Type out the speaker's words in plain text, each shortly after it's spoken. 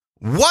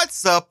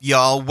What's up,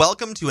 y'all?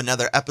 Welcome to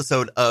another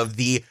episode of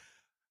the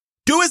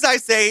Do As I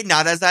Say,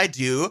 Not As I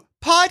Do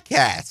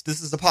podcast.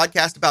 This is a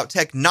podcast about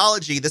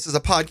technology. This is a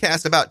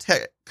podcast about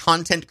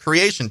content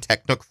creation,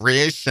 techno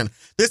creation.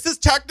 This is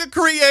techno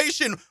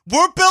creation.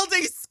 We're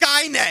building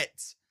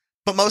Skynet.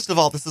 But most of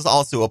all, this is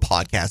also a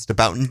podcast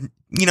about,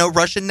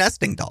 Russian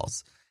nesting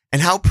dolls and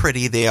how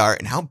pretty they are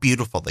and how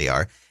beautiful they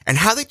are and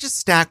how they just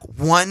stack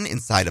one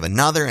inside of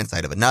another,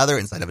 inside of another,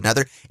 inside of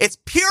another. It's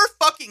pure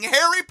fucking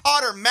Harry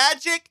Potter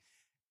magic.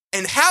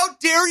 And how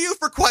dare you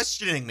for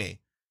questioning me?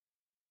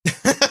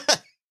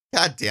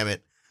 God damn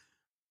it.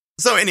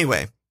 So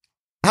anyway,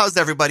 how's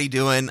everybody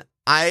doing?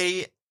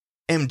 I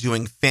am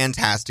doing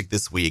fantastic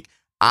this week.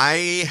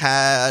 I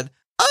had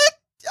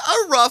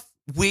a rough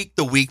week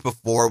the week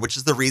before, which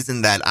is the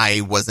reason that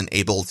I wasn't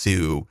able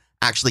to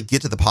actually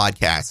get to the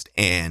podcast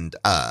and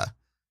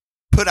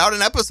put out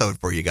an episode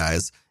for you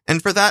guys.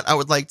 And for that, I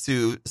would like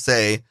to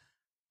say,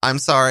 I'm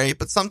sorry,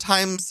 but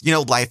sometimes,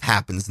 life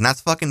happens and that's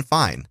fucking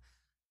fine.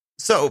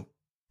 So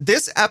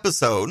this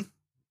episode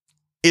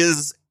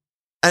is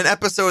an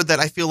episode that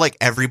I feel like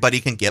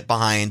everybody can get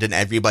behind and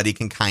everybody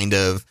can kind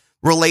of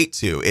relate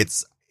to.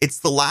 It's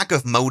the lack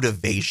of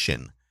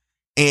motivation.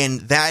 And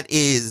that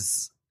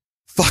is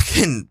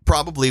fucking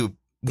probably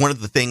one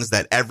of the things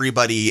that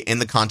everybody in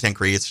the content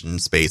creation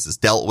space has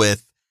dealt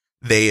with.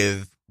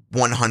 They've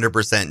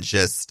 100%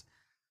 just...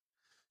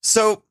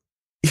 So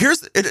here's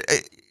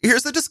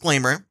the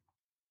disclaimer.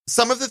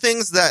 Some of the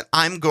things that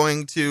I'm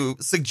going to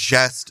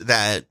suggest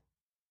that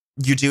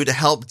you do to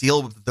help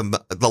deal with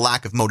the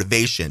lack of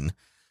motivation,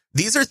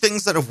 these are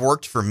things that have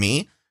worked for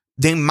me.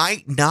 They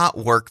might not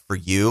work for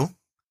you,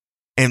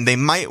 and they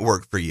might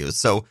work for you.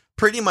 So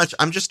pretty much,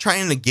 I'm just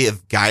trying to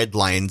give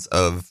guidelines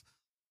of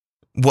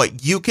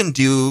what you can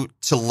do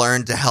to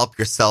learn to help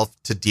yourself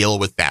to deal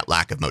with that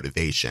lack of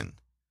motivation.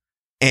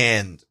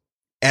 And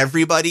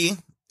everybody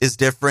is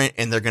different,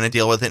 and they're going to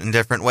deal with it in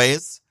different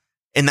ways.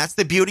 And that's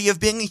the beauty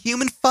of being a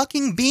human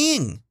fucking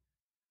being.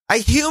 A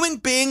human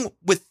being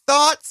with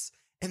thoughts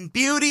and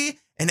beauty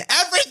and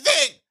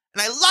everything.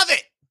 And I love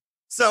it.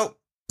 So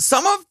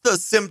some of the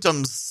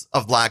symptoms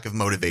of lack of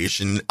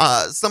motivation,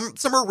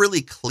 some are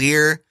really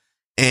clear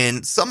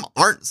and some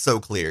aren't so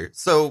clear.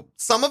 So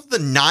some of the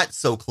not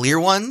so clear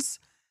ones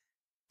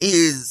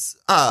is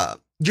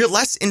you're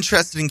less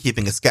interested in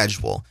keeping a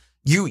schedule.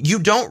 You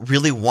don't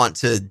really want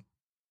to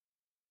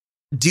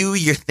do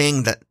your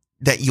thing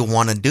that you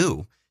want to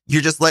do.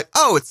 You're just like,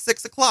 oh, it's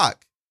 6:00.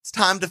 It's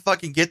time to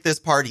fucking get this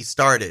party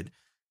started.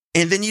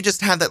 And then you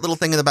just have that little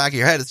thing in the back of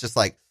your head. It's just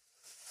like,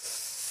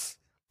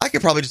 I could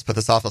probably just put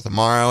this off till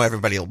tomorrow.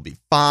 Everybody will be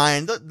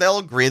fine. They'll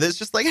agree that it's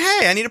just like,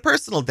 hey, I need a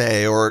personal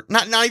day, or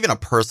not even a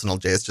personal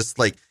day. It's just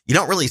like, you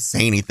don't really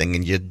say anything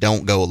and you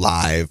don't go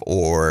live,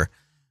 or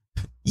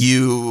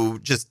you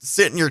just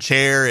sit in your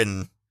chair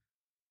and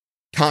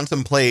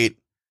contemplate,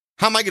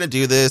 how am I going to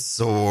do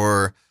this?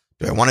 Or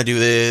do I want to do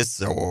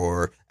this?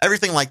 Or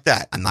everything like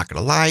that. I'm not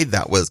going to lie.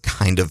 That was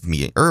kind of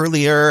me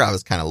earlier. I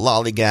was kind of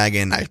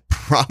lollygagging. I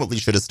probably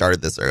should have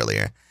started this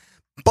earlier.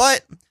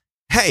 But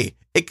hey,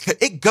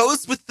 it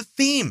goes with the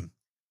theme.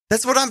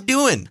 That's what I'm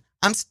doing.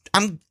 I'm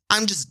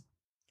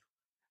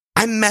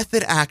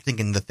method acting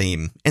in the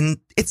theme, and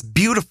it's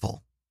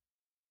beautiful.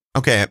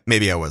 Okay,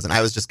 maybe I wasn't.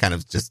 I was just kind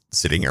of just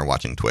sitting here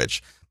watching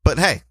Twitch. But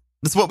hey,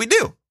 that's what we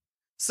do.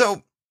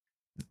 So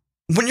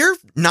when you're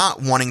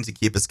not wanting to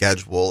keep a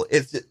schedule,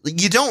 if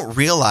you don't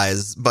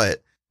realize,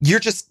 but you're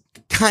just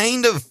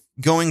kind of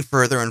going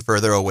further and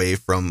further away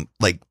from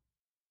like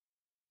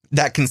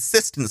that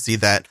consistency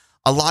that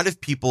a lot of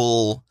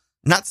people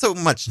not so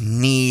much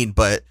need,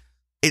 but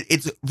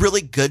it's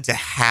really good to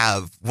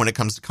have when it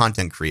comes to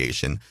content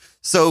creation.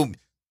 So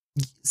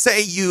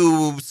say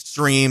you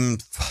stream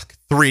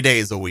 3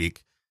 days a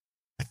week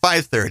at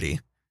 5:30,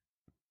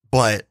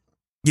 but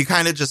you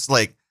kind of just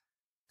like,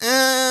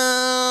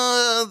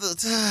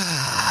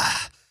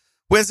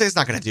 Wednesday's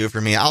not going to do it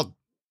for me. I'll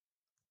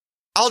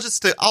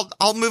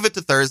move it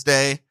to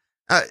Thursday.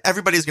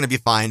 Everybody's going to be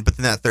fine. But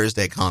then that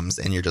Thursday comes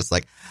and you're just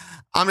like,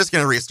 I'm just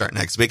going to restart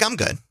next week. I'm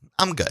good.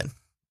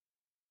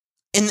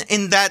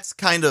 And that's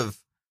kind of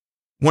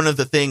one of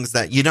the things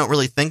that you don't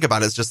really think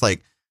about is just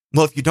like,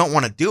 well, if you don't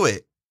want to do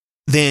it,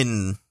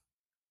 then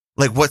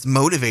like what's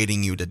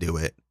motivating you to do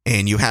it?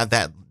 And you have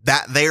that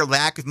their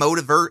lack of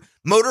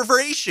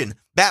motivation.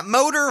 That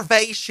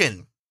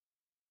motivation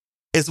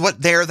is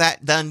what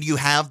you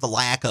have the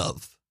lack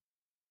of.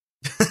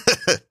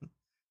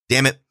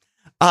 Damn it.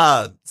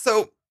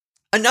 So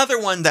another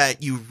one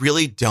that you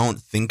really don't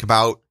think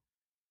about,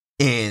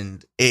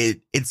 and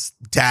it's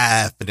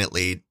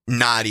definitely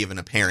not even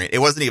apparent. It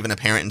wasn't even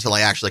apparent until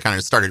I actually kind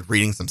of started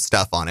reading some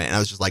stuff on it. And I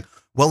was just like,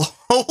 well,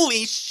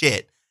 holy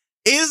shit.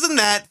 Isn't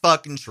that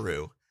fucking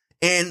true?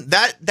 And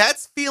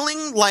that's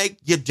feeling like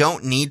you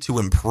don't need to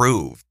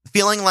improve.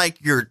 Feeling like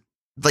you're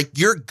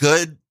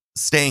good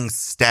staying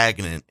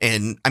stagnant.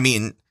 And I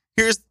mean,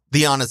 here's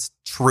the honest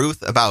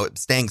truth about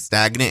staying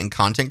stagnant in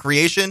content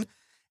creation.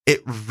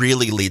 It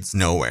really leads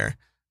nowhere.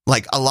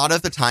 Like a lot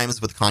of the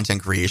times with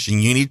content creation,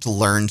 you need to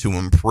learn to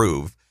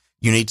improve.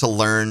 You need to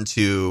learn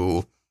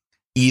to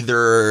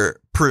either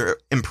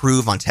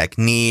improve on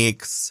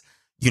techniques.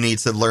 You need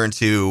to learn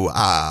to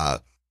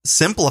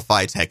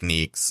simplify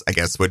techniques, I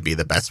guess would be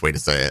the best way to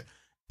say it.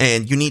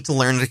 And you need to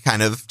learn to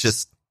kind of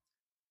just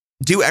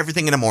do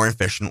everything in a more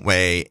efficient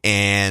way.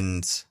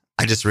 And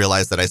I just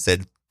realized that I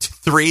said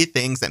 3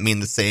 things that mean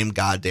the same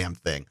goddamn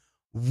thing.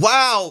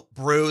 Wow,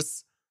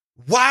 Bruce.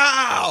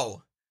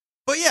 Wow.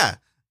 But yeah,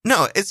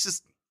 no, it's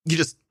just,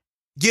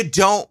 you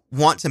don't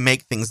want to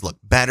make things look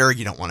better.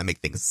 You don't want to make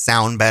things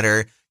sound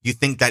better. You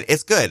think that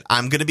it's good.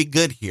 I'm going to be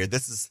good here.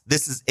 This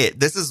is it.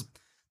 This is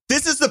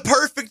the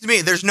perfect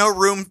me. There's no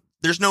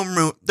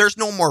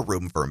more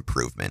room for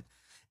improvement.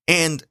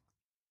 And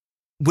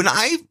when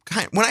I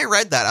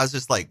read that, I was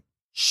just like,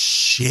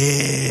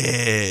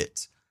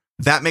 shit,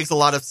 that makes a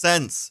lot of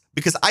sense,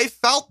 because I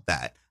felt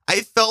that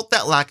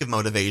lack of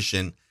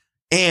motivation.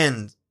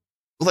 And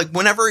like,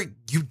 whenever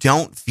you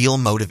don't feel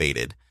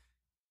motivated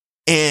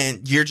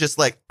and you're just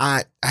like,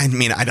 I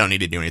mean, I don't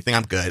need to do anything.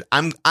 I'm good.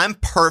 I'm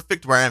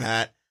perfect where I'm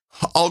at.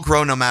 I'll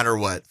grow no matter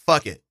what.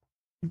 Fuck it.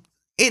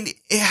 And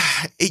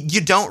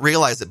you don't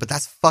realize it, but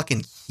that's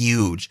fucking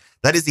huge.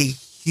 That is a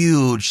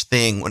huge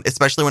thing,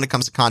 especially when it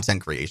comes to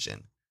content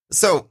creation.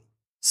 So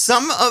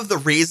some of the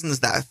reasons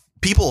that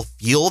people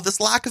feel this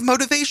lack of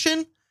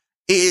motivation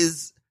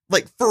is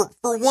like,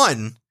 for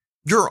one,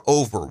 you're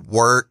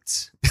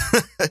overworked.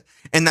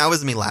 And that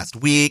was me last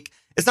week.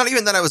 It's not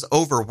even that I was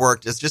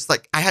overworked. It's just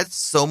like I had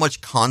so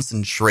much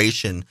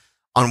concentration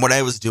on what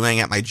I was doing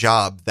at my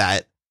job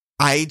that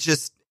I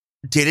just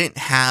didn't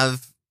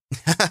have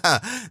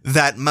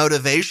that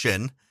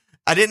motivation.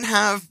 I didn't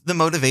have the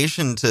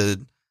motivation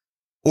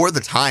or the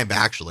time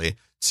actually,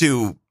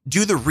 to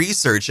do the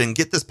research and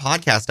get this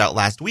podcast out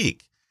last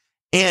week.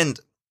 And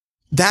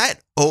that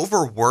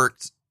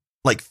overworked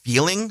like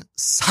feeling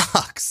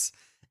sucks.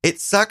 It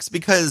sucks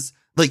because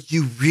like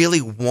you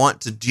really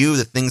want to do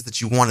the things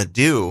that you want to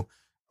do.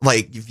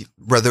 Like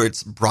whether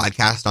it's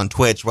broadcast on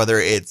Twitch, whether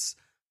it's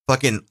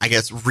fucking, I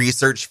guess,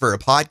 research for a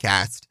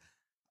podcast,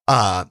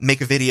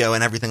 make a video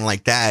and everything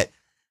like that.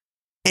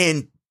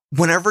 And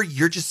whenever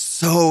you're just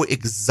so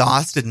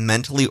exhausted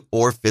mentally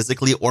or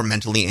physically, or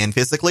mentally and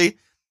physically,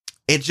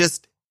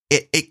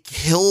 it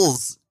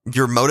kills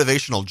your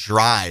motivational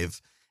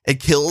drive. It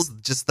kills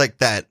just like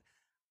that.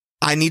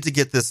 I need to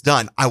get this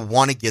done. I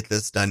want to get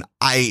this done.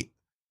 I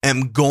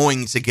am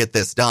going to get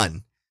this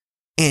done.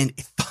 And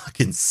it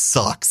fucking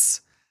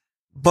sucks.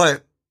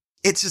 But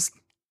it's just,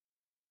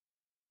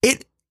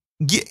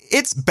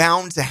 it's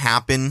bound to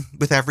happen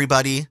with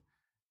everybody.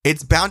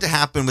 It's bound to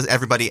happen with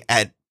everybody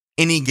at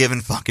any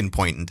given fucking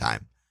point in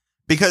time.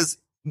 Because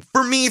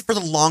for me, for the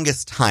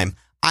longest time,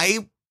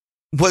 I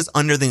was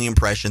under the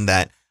impression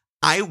that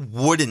I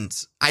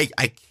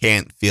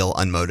can't feel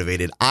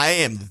unmotivated. I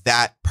am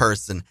that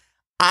person.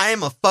 I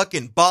am a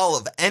fucking ball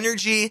of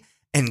energy,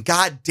 and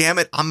god damn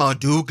it, I'm gonna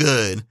do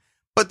good.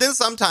 But then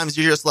sometimes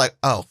you're just like,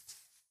 oh,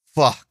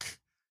 fuck.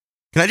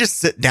 Can I just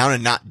sit down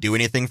and not do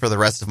anything for the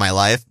rest of my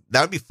life? That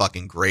would be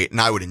fucking great,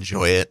 and I would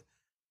enjoy it.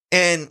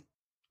 And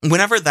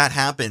whenever that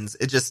happens,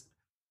 you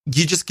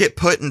just get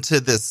put into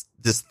this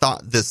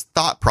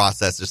thought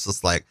process. It's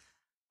just like,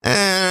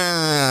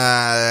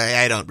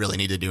 I don't really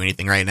need to do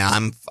anything right now.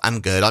 I'm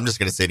good. I'm just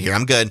gonna sit here.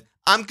 I'm good.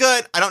 I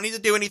don't need to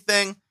do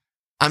anything.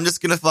 I'm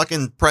just gonna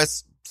fucking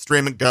press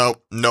stream and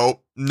go.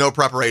 Nope, no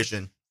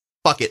preparation.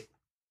 Fuck it.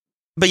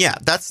 But yeah,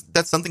 that's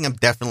something I've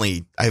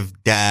definitely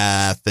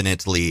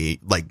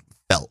like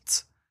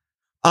felt.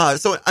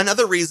 So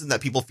another reason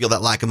that people feel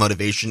that lack of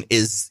motivation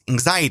is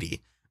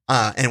anxiety.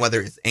 And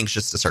whether it's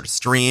anxious to start a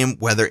stream,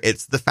 whether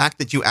it's the fact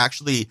that you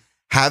actually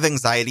have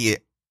anxiety,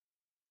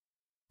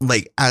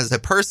 like as a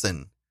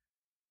person,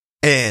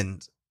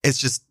 and it's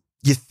just,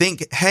 you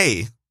think,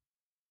 hey,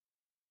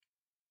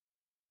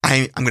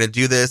 I'm going to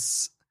do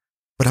this,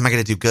 but am I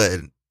going to do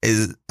good?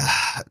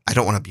 I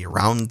don't want to be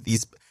around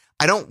these.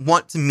 I don't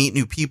want to meet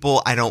new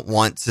people. I don't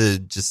want to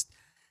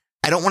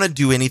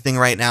do anything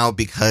right now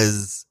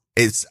because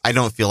I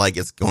don't feel like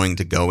it's going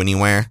to go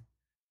anywhere.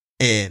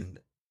 And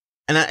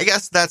I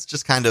guess that's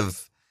just kind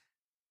of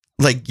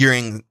like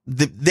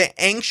the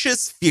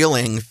anxious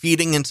feeling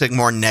feeding into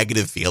more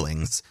negative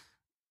feelings.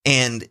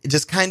 And it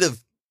just kind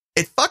of,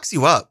 it fucks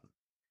you up.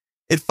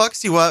 It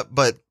fucks you up,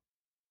 but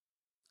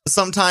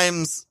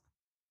sometimes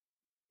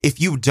if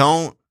you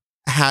don't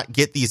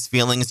get these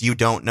feelings, you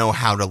don't know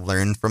how to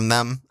learn from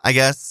them, I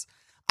guess.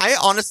 I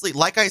honestly,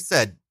 like I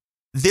said,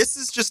 this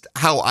is just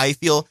how I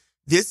feel.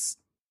 This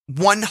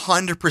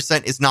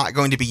 100% is not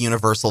going to be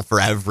universal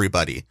for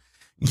everybody.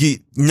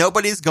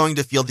 Nobody's going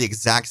to feel the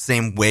exact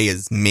same way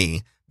as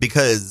me,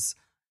 because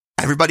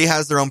everybody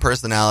has their own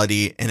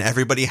personality and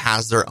everybody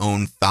has their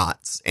own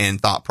thoughts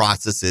and thought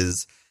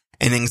processes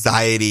and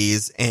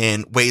anxieties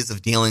and ways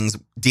of dealings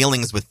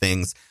with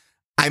things.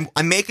 I'm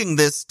making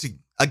this to,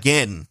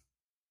 again,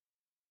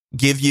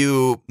 give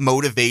you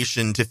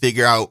motivation to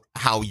figure out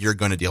how you're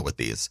going to deal with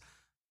these.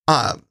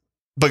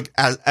 But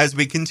as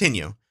we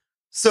continue,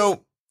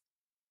 so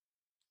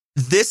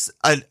this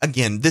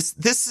again, this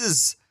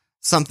is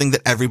something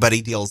that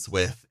everybody deals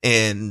with,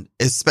 and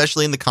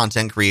especially in the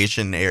content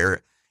creation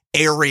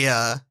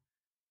area.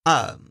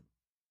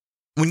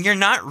 When you're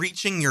not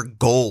reaching your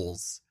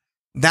goals,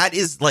 that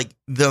is like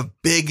the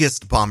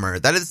biggest bummer.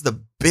 That is the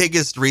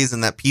biggest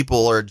reason that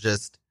people are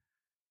just,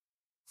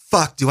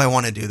 fuck, do I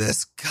want to do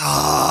this?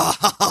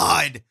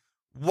 God,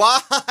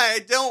 why? I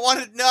don't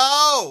want to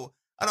know.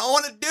 I don't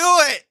want to do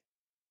it.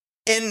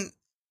 And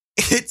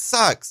it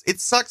sucks.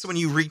 It sucks when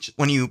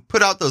you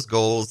put out those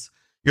goals.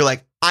 You're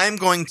like, I'm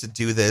going to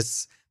do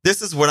this.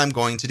 This is what I'm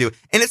going to do.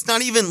 And it's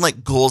not even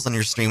like goals on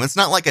your stream. It's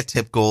not like a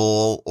tip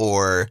goal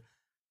or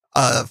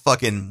a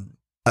fucking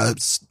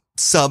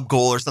sub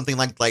goal or something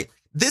like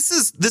this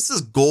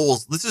is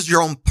goals. This is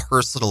your own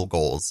personal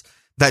goals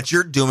that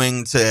you're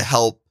doing to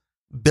help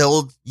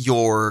build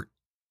your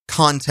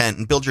content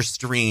and build your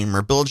stream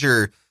or build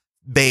your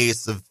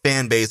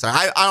fan base.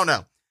 I don't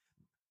know.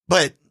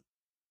 But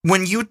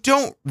when you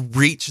don't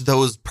reach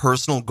those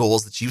personal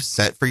goals that you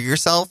set for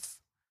yourself,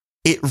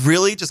 it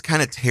really just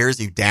kind of tears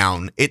you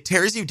down. It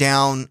tears you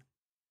down,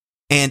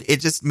 and it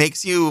just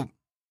makes you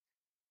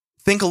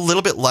think a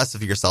little bit less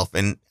of yourself.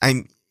 And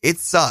it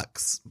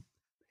sucks.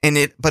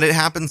 But it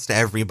happens to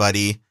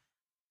everybody.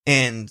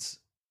 And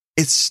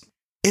it's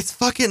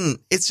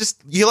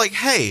just, you're like,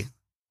 hey,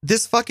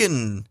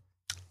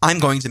 I'm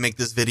going to make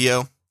this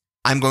video.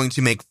 I'm going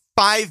to make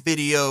 5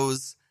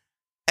 videos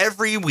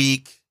every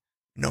week,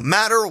 no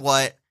matter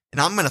what,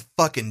 and I'm going to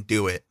fucking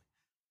do it.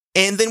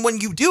 And then when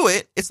you do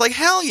it, it's like,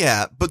 hell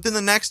yeah. But then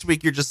the next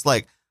week, you're just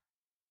like,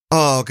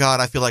 oh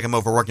God, I feel like I'm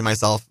overworking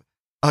myself.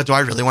 Oh, do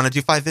I really want to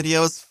do 5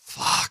 videos?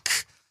 Fuck.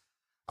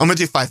 I'm going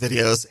to do 5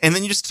 videos. And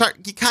then you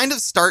kind of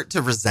start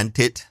to resent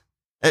it.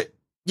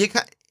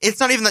 It's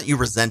not even that you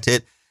resent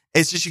it.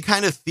 It's just you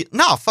kind of feel,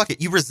 no, fuck it.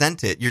 You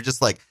resent it. You're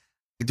just like,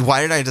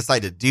 why did I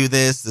decide to do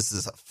this? This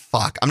is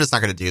fuck. I'm just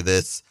not going to do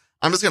this.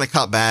 I'm just going to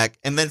cut back.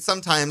 And then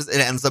sometimes it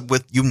ends up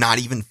with you not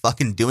even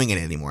fucking doing it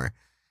anymore.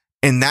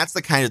 And that's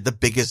the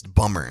biggest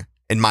bummer,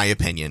 in my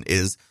opinion,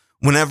 is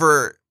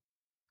whenever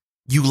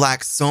you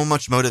lack so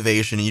much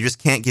motivation and you just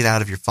can't get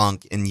out of your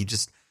funk and you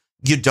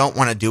don't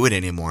want to do it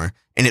anymore.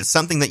 And it's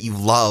something that you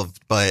loved,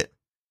 but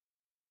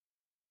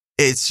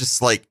it's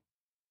just like,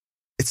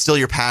 it's still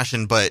your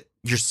passion, but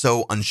you're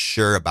so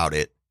unsure about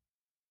it.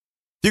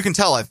 You can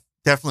tell I've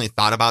definitely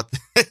thought about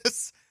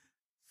this.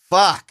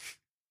 Fuck.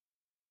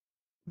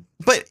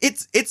 But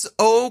it's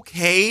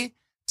okay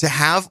to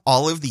have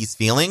all of these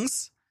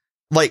feelings.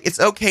 Like, it's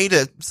okay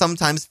to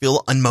sometimes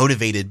feel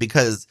unmotivated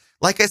because,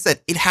 like I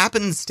said, it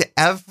happens to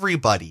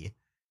everybody.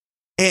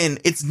 And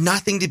it's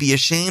nothing to be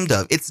ashamed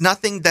of. It's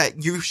nothing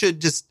that you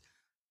should just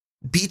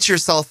beat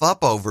yourself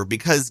up over,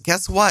 because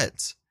guess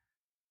what?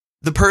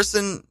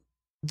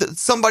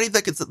 Somebody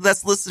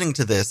that's listening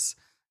to this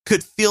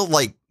could feel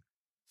like,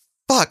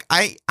 fuck,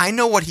 I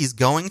know what he's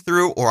going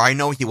through, or I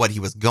know what he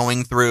was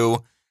going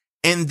through,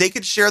 and they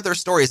could share their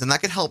stories and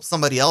that could help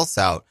somebody else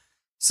out.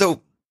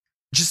 So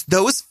just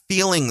those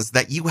feelings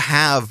that you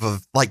have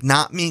of like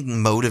not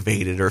being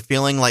motivated or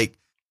feeling like,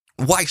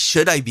 why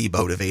should I be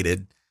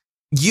motivated?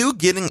 You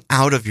getting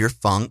out of your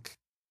funk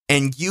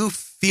and you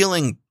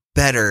feeling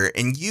better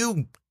and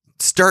you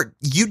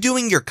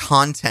doing your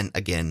content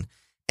again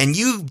and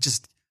you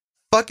just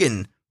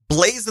fucking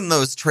blazing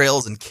those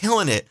trails and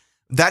killing it.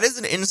 That is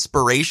an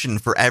inspiration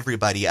for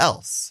everybody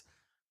else.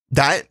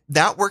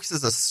 That works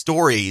as a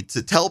story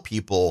to tell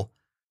people,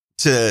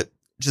 to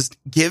just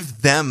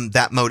give them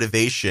that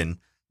motivation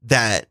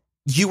that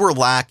you were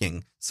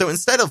lacking. So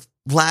instead of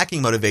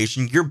lacking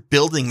motivation, you're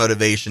building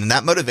motivation, and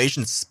that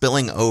motivation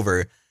spilling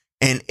over,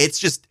 and it's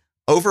just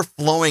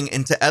overflowing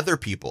into other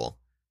people.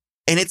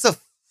 And it's a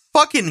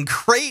fucking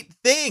great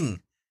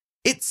thing.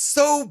 It's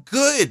so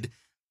good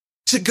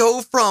to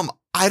go from,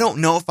 I don't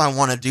know if I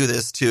want to do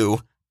this,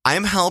 to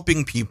I'm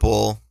helping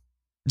people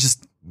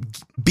just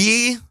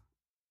be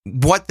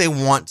what they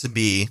want to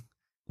be,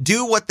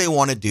 do what they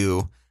want to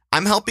do.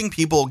 I'm helping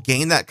people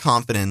gain that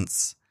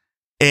confidence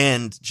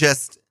and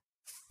just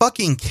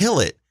fucking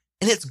kill it.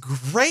 And it's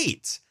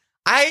great.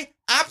 I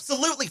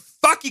absolutely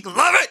fucking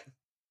love it.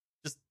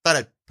 Just thought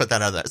I'd put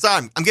that out there.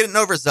 Sorry, I'm getting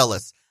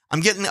overzealous.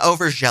 I'm getting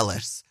over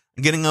jealous.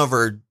 I'm getting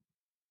over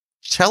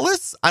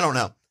jealous? I don't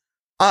know.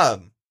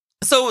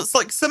 So it's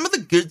like some of the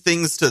good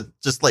things to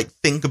just like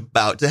think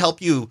about to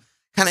help you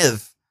kind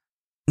of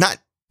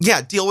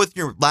deal with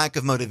your lack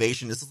of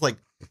motivation. It's just like,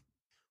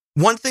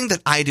 one thing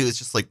that I do is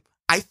just like,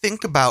 I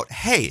think about,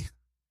 hey,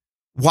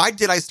 why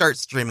did I start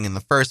streaming in the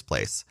first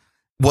place?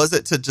 Was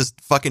it to just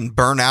fucking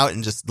burn out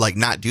and just like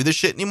not do this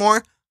shit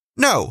anymore?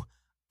 No,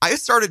 I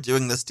started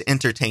doing this to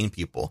entertain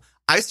people.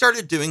 I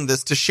started doing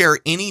this to share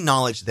any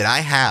knowledge that I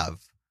have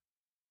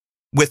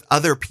with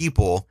other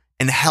people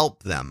and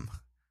help them.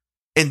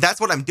 And that's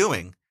what I'm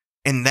doing.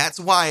 And that's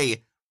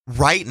why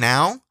right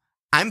now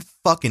I'm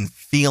fucking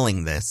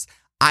feeling this.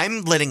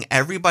 I'm letting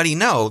everybody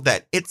know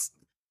that it's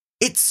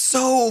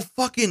so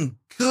fucking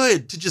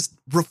good to just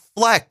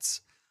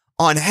reflect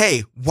on,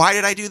 hey, why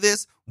did I do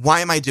this? Why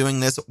am I doing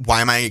this?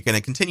 Why am I going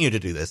to continue to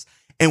do this?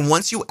 And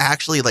once you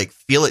actually like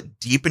feel it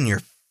deep in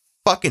your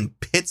fucking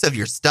pits of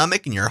your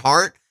stomach and your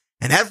heart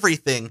and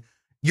everything.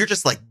 You're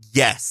just like,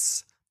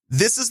 yes,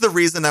 this is the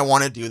reason I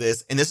want to do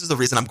this. And this is the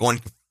reason I'm going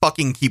to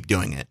fucking keep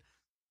doing it.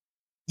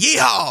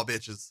 Yeehaw,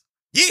 bitches.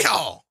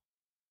 Yeehaw.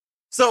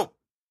 So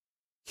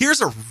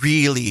here's a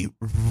really,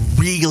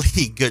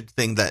 really good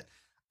thing that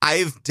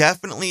I've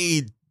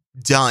definitely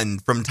done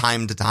from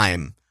time to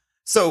time.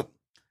 So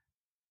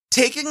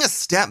taking a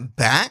step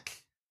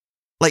back,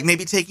 like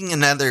maybe taking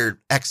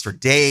another extra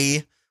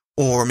day,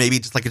 or maybe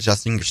just like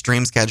adjusting your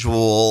stream schedule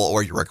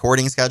or your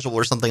recording schedule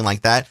or something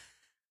like that,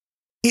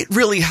 it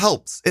really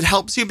helps. It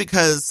helps you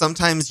because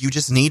sometimes you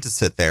just need to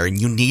sit there and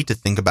you need to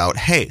think about,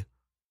 hey,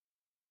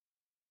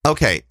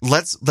 okay,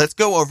 let's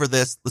go over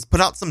this. Let's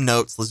put out some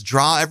notes. Let's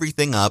draw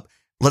everything up.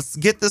 Let's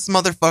get this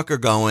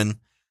motherfucker going.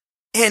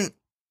 And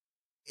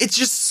it's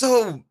just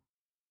so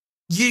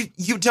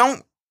you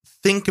don't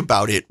think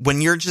about it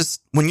when you're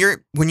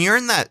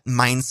in that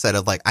mindset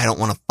of like, I don't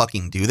want to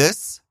fucking do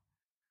this.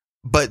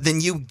 But then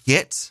you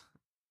get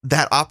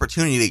that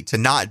opportunity to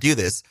not do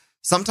this.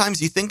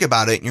 Sometimes you think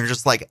about it and you're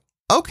just like,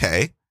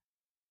 okay,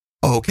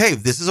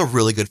 this is a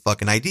really good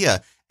fucking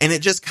idea. And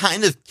it just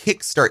kind of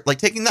kickstart, like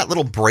taking that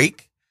little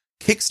break,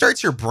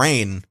 kickstarts your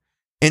brain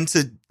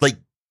into like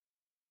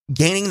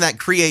gaining that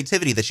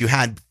creativity that you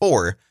had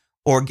before,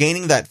 or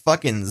gaining that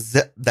fucking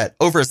that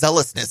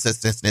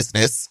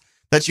overzealousness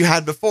that you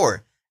had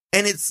before.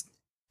 And it's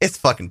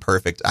fucking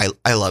perfect.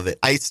 I love it.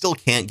 I still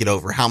can't get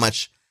over how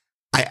much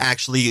I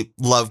actually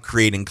love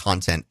creating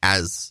content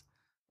as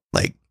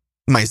like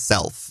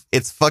myself.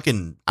 It's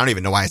fucking, I don't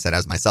even know why I said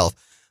as myself.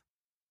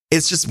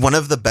 It's just one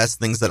of the best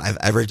things that I've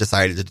ever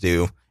decided to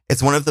do.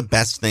 It's one of the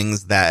best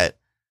things that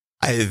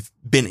I've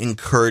been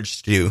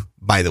encouraged to do.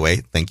 By the way,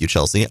 thank you,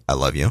 Chelsea. I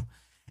love you.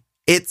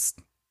 It's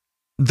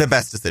the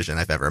best decision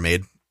I've ever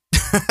made.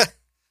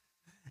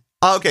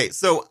 Okay,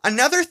 so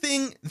another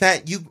thing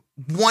that you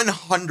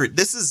 100,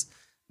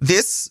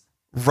 this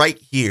right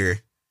here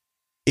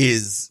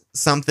is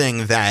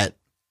something that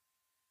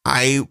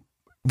I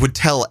would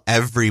tell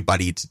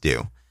everybody to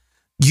do.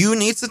 You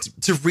need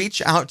to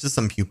reach out to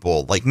some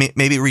people, like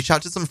maybe reach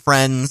out to some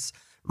friends,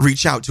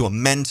 reach out to a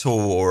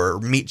mentor,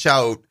 reach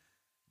out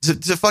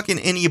to fucking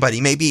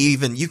anybody. Maybe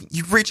even you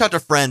reach out to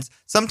friends.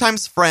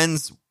 Sometimes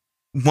friends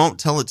won't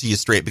tell it to you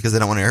straight because they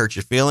don't want to hurt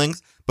your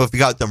feelings. But if you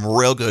got them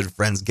real good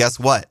friends, guess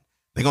what?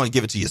 They're going to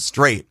give it to you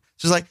straight.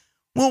 She's like,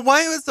 well,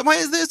 why is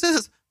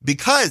this?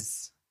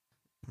 Because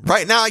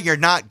right now you're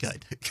not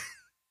good.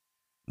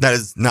 That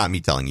is not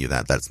me telling you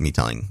that. That's me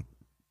telling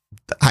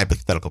the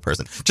hypothetical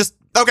person. Just,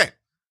 okay.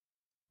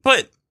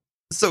 But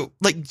so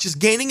like just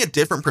gaining a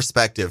different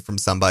perspective from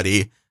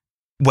somebody,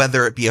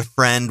 whether it be a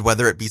friend,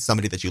 whether it be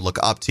somebody that you look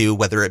up to,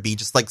 whether it be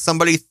just like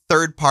somebody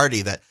third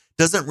party that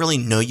doesn't really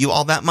know you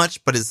all that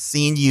much, but has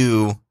seen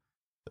you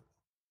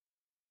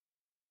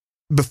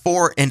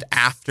before and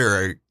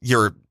after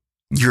your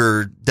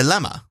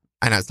dilemma.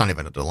 I know it's not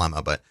even a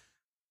dilemma, but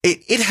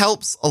it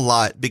helps a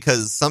lot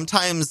because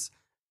sometimes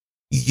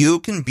you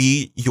can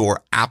be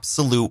your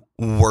absolute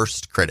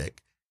worst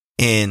critic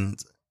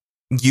and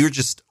you're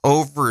just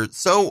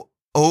so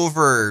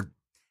over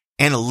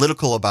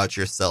analytical about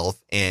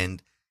yourself,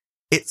 and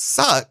it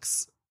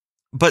sucks.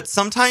 But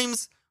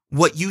sometimes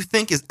what you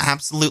think is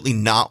absolutely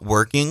not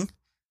working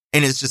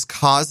and is just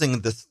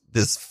causing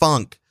this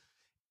funk,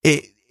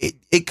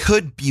 it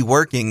could be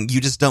working. You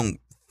just don't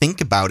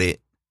think about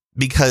it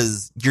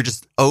because you're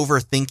just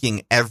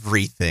overthinking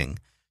everything.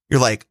 You're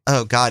like,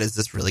 oh God, is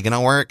this really going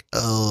to work?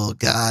 Oh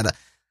God.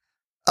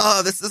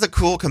 Oh, this is a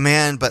cool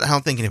command, but I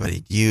don't think anybody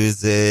would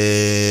use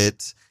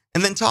it.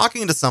 And then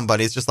talking to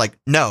somebody is just like,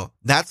 no,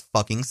 that's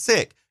fucking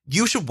sick.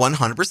 You should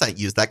 100%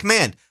 use that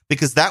command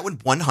because that would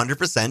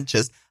 100%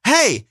 just,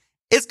 hey,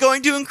 it's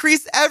going to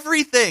increase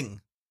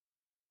everything.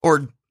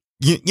 Or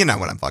you know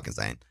what I'm fucking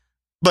saying.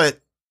 But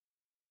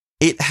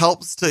it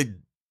helps to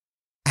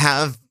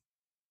have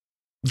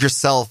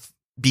yourself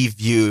be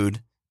viewed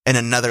in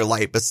another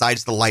light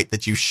besides the light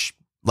that you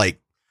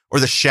or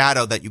the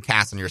shadow that you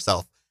cast on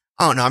yourself.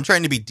 Oh no, I'm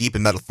trying to be deep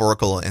and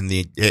metaphorical in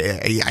the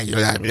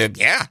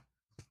yeah.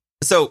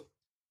 So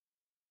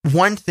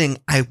one thing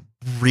I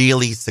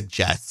really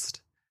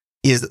suggest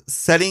is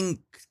setting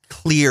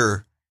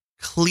clear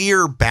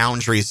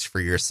boundaries for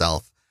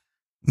yourself,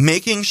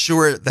 making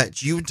sure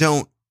that you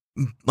don't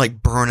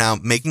like burn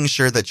out, making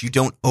sure that you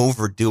don't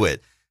overdo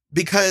it.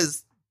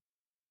 Because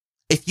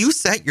if you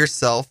set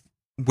yourself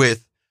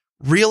with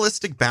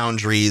realistic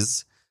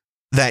boundaries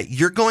that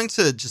you're going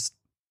to just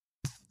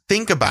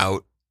think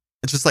about,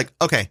 it's just like,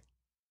 okay,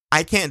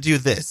 I can't do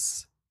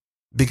this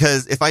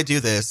because if I do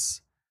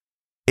this,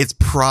 it's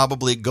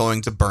probably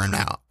going to burn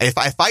out. If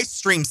I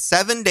stream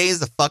 7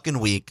 days a fucking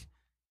week,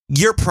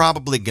 you're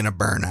probably going to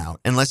burn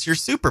out unless you're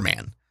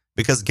Superman.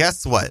 Because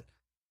guess what?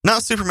 No,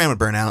 Superman would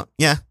burn out.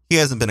 Yeah, he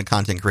hasn't been a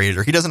content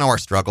creator. He doesn't know our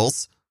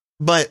struggles.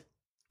 But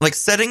like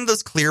setting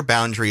those clear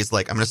boundaries,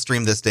 like I'm going to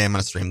stream this day, I'm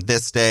going to stream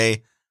this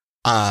day.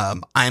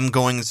 I'm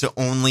going to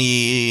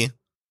only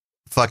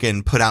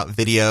fucking put out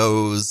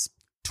videos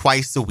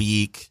twice a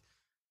week,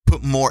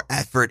 put more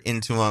effort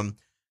into them.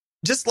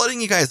 Just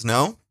letting you guys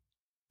know,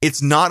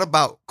 It's not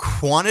about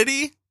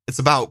quantity, it's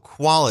about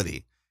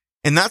quality.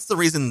 And that's the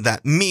reason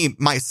that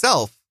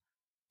myself,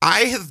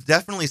 I have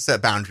definitely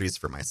set boundaries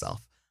for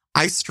myself.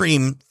 I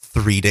stream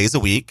 3 days a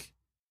week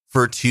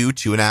for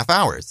 2.5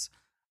 hours.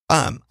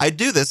 I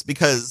do this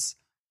because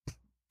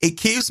it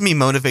keeps me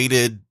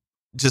motivated,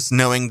 just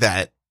knowing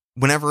that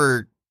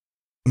whenever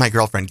my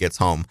girlfriend gets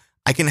home,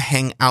 I can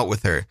hang out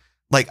with her.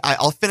 Like,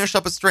 I'll finish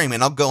up a stream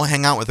and I'll go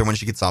hang out with her when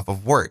she gets off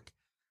of work.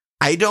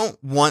 I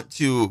don't want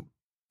to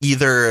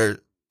either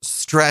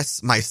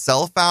stress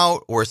myself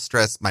out or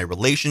stress my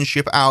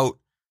relationship out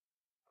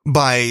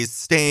by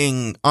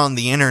staying on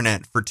the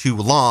internet for too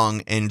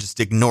long and just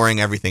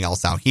ignoring everything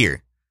else out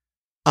here.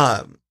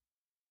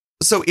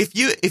 So if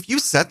you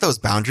set those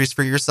boundaries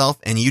for yourself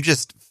and you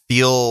just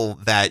feel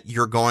that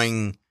you're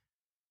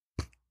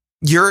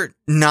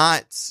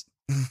not,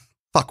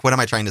 what am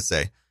I trying to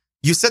say?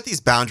 You set these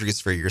boundaries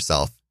for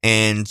yourself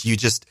and you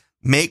just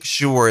make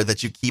sure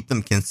that you keep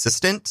them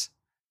consistent.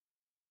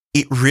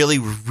 It really,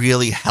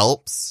 really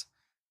helps.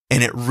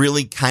 And it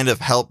really kind of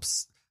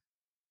helps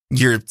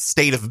your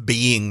state of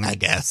being, I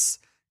guess.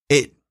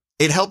 It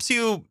helps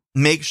you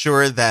make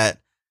sure that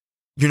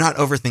you're not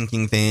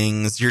overthinking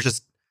things. You're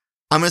just,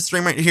 I'm going to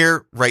stream right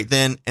here, right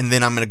then, and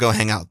then I'm going to go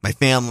hang out with my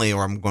family,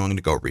 or I'm going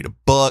to go read a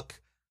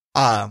book.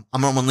 I'm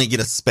only going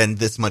to spend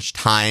this much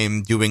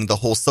time doing the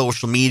whole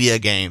social media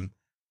game.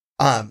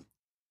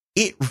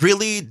 It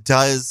really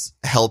does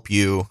help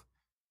you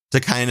to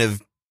kind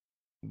of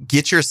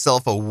get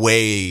yourself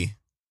away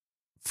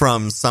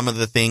from some of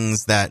the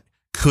things that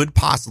could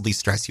possibly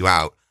stress you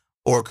out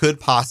or could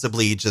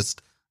possibly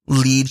just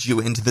lead you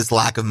into this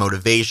lack of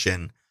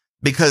motivation,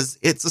 because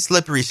it's a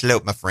slippery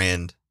slope, my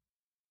friend.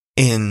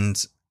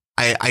 And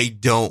I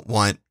don't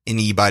want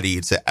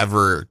anybody to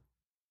ever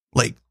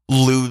like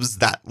lose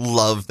that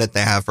love that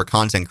they have for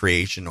content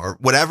creation or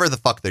whatever the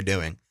fuck they're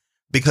doing,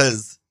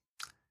 because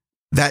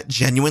that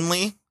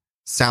genuinely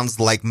sounds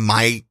like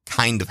my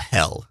kind of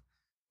hell,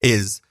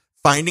 is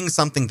finding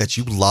something that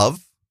you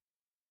love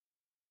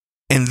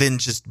and then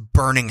just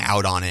burning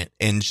out on it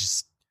and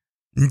just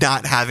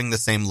not having the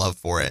same love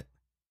for it.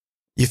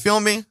 You feel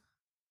me?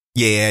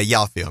 Yeah,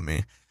 y'all feel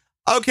me.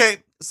 Okay,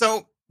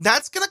 so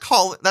that's gonna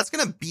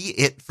be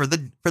it for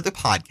the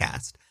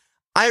podcast.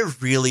 I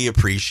really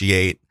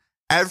appreciate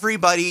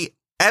everybody,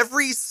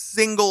 every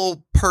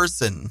single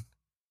person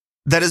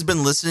that has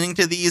been listening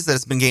to these, that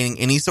has been gaining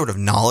any sort of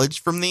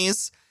knowledge from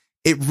these.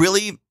 It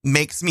really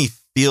makes me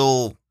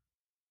feel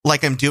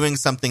like I'm doing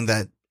something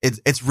that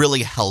it's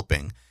really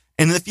helping.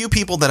 And the few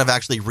people that have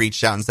actually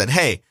reached out and said,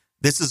 hey,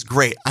 this is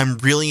great, I'm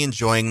really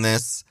enjoying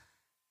this,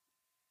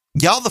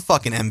 y'all the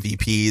fucking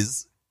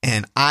MVPs,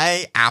 and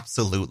I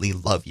absolutely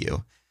love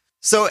you.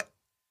 So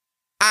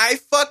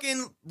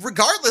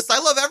regardless, I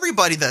love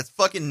everybody that's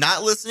fucking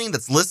not listening,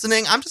 that's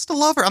listening. I'm just a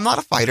lover. I'm not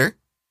a fighter.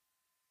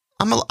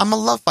 I'm a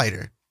love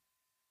fighter.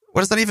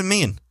 What does that even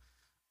mean?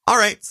 All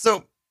right,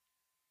 so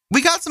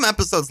we got some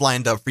episodes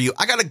lined up for you.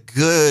 I got a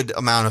good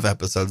amount of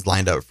episodes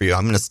lined up for you.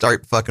 I'm going to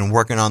start fucking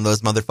working on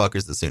those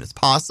motherfuckers as soon as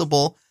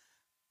possible.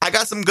 I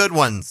got some good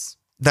ones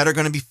that are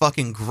going to be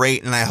fucking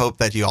great, and I hope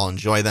that you all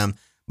enjoy them.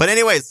 But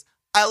anyways,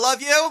 I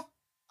love you.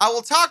 I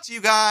will talk to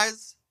you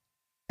guys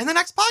in the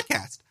next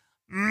podcast.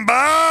 Bye.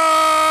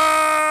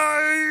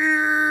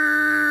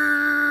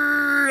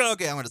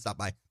 Okay, I'm going to stop.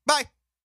 Bye.